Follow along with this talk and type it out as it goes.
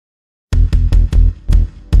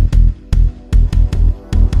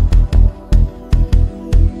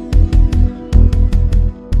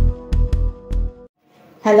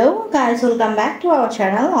guys, welcome back to our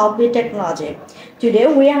channel AgricultureTechnology.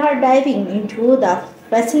 Today we are diving into the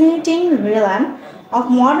fascinating realm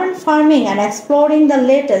of modern farming and exploring the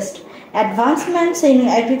latest advancements in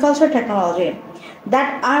agriculture technology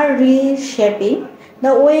that are reshaping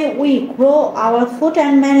the way we grow our food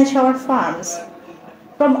and manage our farms.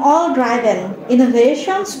 From all driven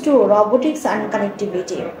innovations to robotics and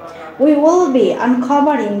connectivity, we will be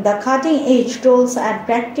uncovering the cutting edge tools and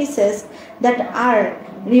practices that are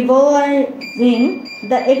revolutionizing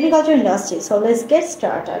the agriculture industry. So let's get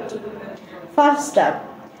started. First up,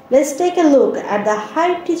 let's take a look at the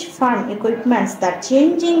high-tech farm equipments that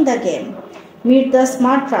changing the game. Meet the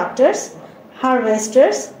smart tractors,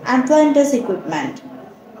 harvesters, and planters equipment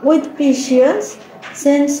with precision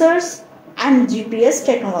sensors and GPS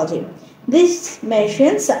technology. These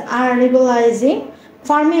machines are revolutionizing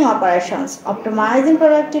farming operations, optimizing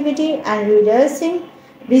productivity, and reducing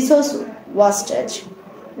resource wastage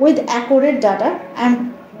with accurate data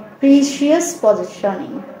and precise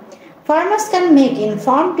positioning. Farmers can make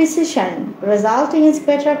informed decisions, resulting in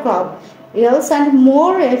better crop yields and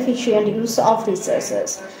more efficient use of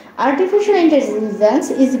resources. Artificial intelligence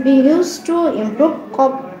is being used to improve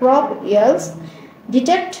crop yields,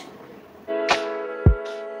 detect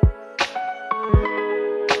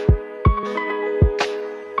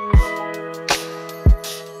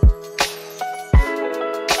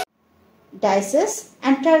diseases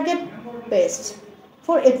and target pests.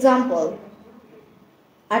 For example,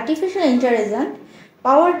 artificial intelligence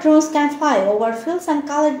powered drones can fly over fields and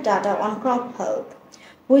collect data on crop health,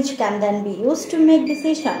 which can then be used to make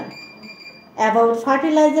decisions about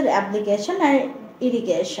fertilizer application and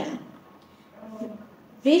irrigation.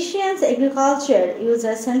 Precision agriculture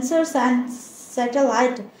uses sensors and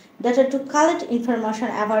satellite data to collect information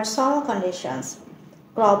about soil conditions,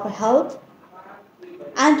 crop health,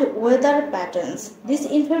 and weather patterns. This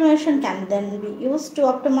information can then be used to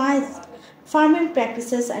optimize farming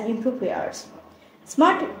practices and improve yields.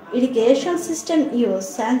 Smart irrigation systems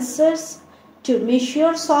use sensors to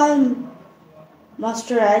measure soil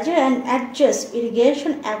moisture and adjust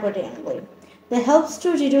irrigation accordingly. That helps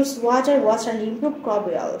to reduce water loss and improve crop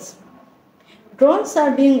yields. Drones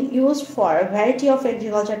are being used for a variety of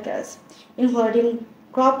agriculture tasks, including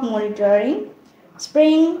crop monitoring,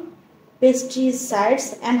 spraying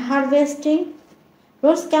pesticides, and harvesting.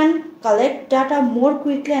 Drones can collect data more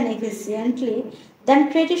quickly and efficiently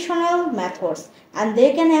than traditional methods, and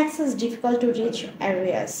they can access difficult to reach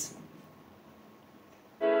areas.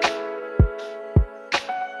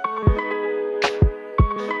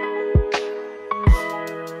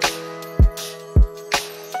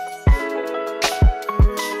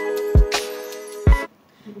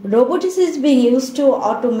 Robotics is being used to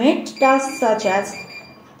automate tasks such as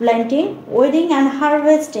planting, weeding, and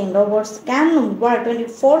harvesting. Robots can work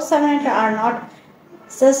 24/7 and are not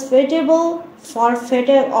susceptible for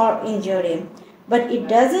fatigue or injury. But it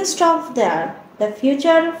doesn't stop there. The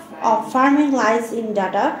future of farming lies in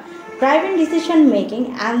data-driven decision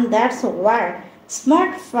making, and that's where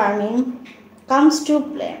smart farming comes to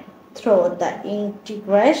play through the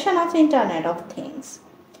integration of Internet of Things,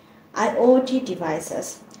 IoT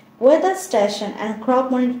devices, weather station, and crop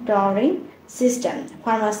monitoring system.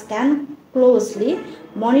 Farmers can closely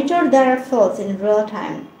monitor their fields in real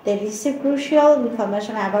time. They receive crucial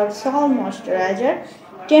information about soil moisture,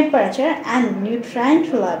 temperature, and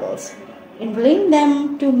nutrient levels, enabling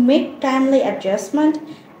them to make timely adjustment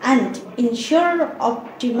and ensure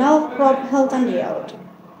optimal crop health and yield.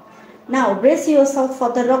 Now brace yourself for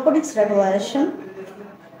the robotics revolution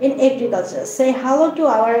in agriculture. Say hello to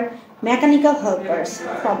our mechanical helpers,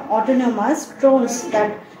 from autonomous drones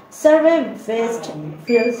that survey vast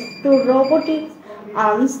fields to robotic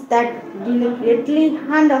arms that delicately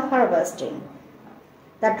handle harvesting.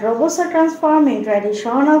 That robots are transforming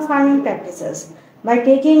traditional farming practices by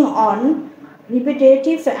taking on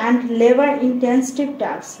repetitive and labor-intensive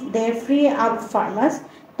tasks. They free up farmers'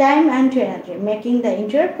 time and energy, making the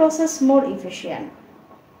entire process more efficient.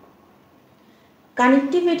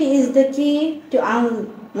 Connectivity is the key to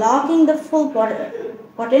unlocking the full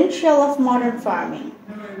potential of modern farming.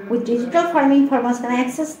 With digital farming, farmers can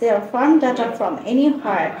access their farm data from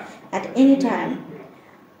anywhere at any time.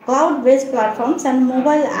 Cloud-based platforms and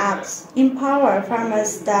mobile apps empower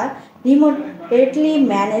farmers that remotely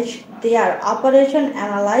manage their operation,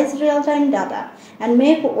 analyze real-time data, and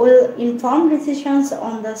make well-informed decisions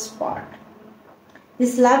on the spot.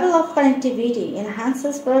 This level of connectivity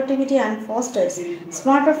enhances productivity and fosters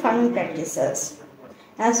smarter farming practices.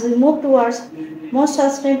 As we move towards more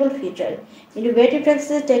sustainable future, innovative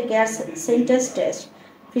practices take care center stage.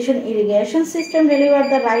 Precision irrigation system deliver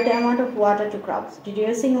the right amount of water to crops,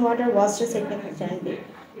 reducing water wastage significantly.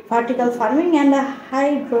 Vertical farming and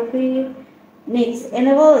hydroponics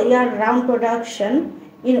enable year-round production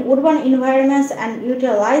in urban environments and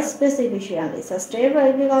utilize space efficiently. Sustainable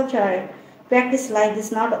agriculture practice like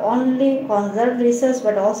this not only conserve resources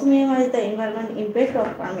but also minimize the environmental impact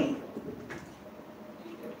of farming.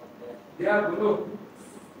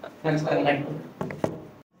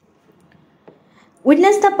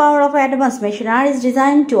 Witness the power of advanced machineries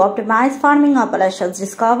designed to optimize farming operations.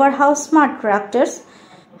 Discover how smart tractors,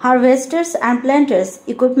 harvesters and planters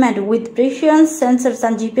equipment with precision sensors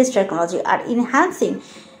and GPS technology are enhancing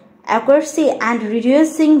accuracy and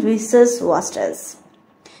reducing resource wastage.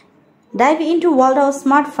 Dive into world of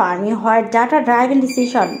smart farming where data-driven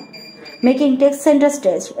decision making takes center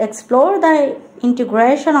stage. Explore the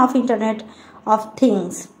integration of Internet of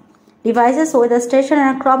Things devices, weather station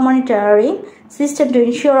and crop monitoring system to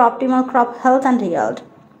ensure optimal crop health and yield.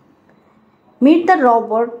 Meet the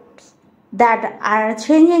robots that are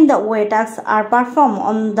changing the way tasks are performed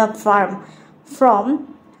on the farm,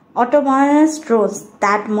 from autonomous drones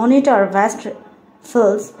that monitor vast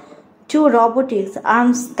fields to robotics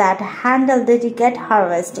arms that handle delicate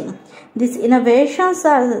harvesting. These innovations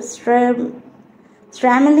are streamlining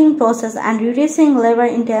process and reducing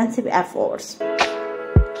labor-intensive efforts.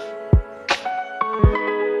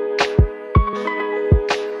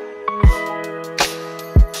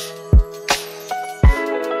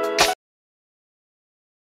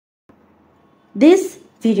 This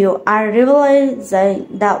video are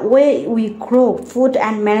revolutionizing the way we grow food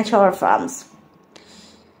and manage our farms.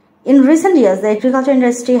 In recent years, the agriculture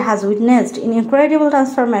industry has witnessed an incredible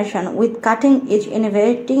transformation with cutting-edge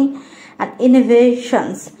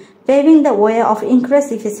innovations, paving the way of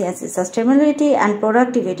increased efficiency, sustainability, and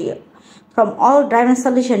productivity. From all-driven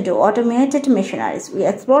solutions to automated machineries, we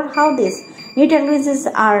explore how these new technologies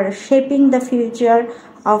are shaping the future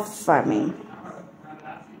of farming.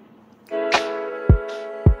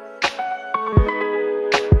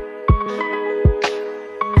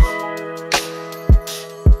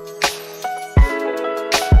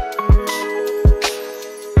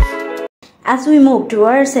 As we move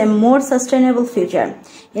towards a more sustainable future,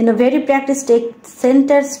 innovative practice takes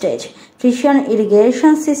center stage. Precision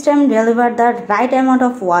irrigation system deliver the right amount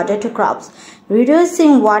of water to crops,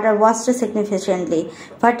 reducing water wastage significantly.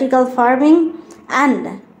 Vertical farming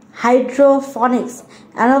and hydroponics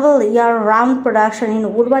enable year-round production in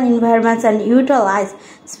urban environments and utilize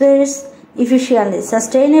space efficiently.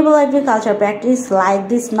 Sustainable agriculture practice like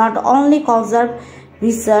this not only conserve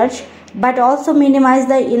research but also minimize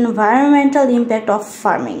the environmental impact of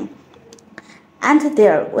farming. And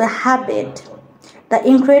there we have it, the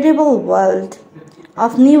incredible world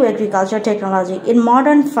of new agriculture technology. In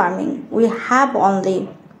modern farming, we have only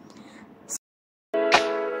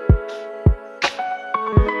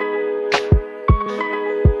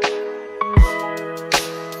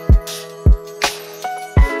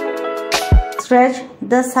scratched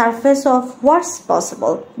the surface of what's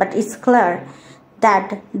possible, but it's clear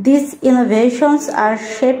that these innovations are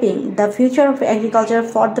shaping the future of agriculture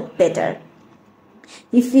for the better.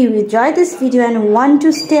 If you enjoyed this video and want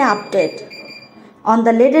to stay updated on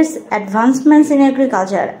the latest advancements in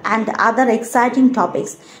agriculture and other exciting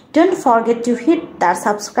topics, don't forget to hit that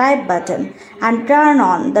subscribe button and turn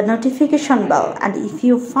on the notification bell. And if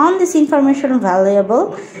you found this information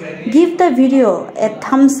valuable, give the video a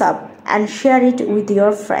thumbs up and share it with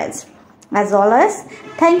your friends. As always,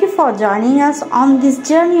 thank you for joining us on this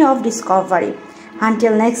journey of discovery.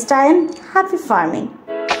 Until next time, happy farming.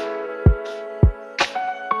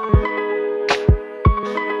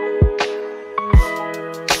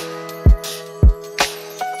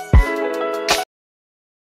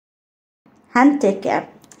 And take care.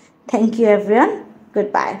 Thank you everyone.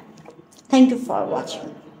 Goodbye. Thank you for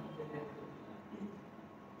watching.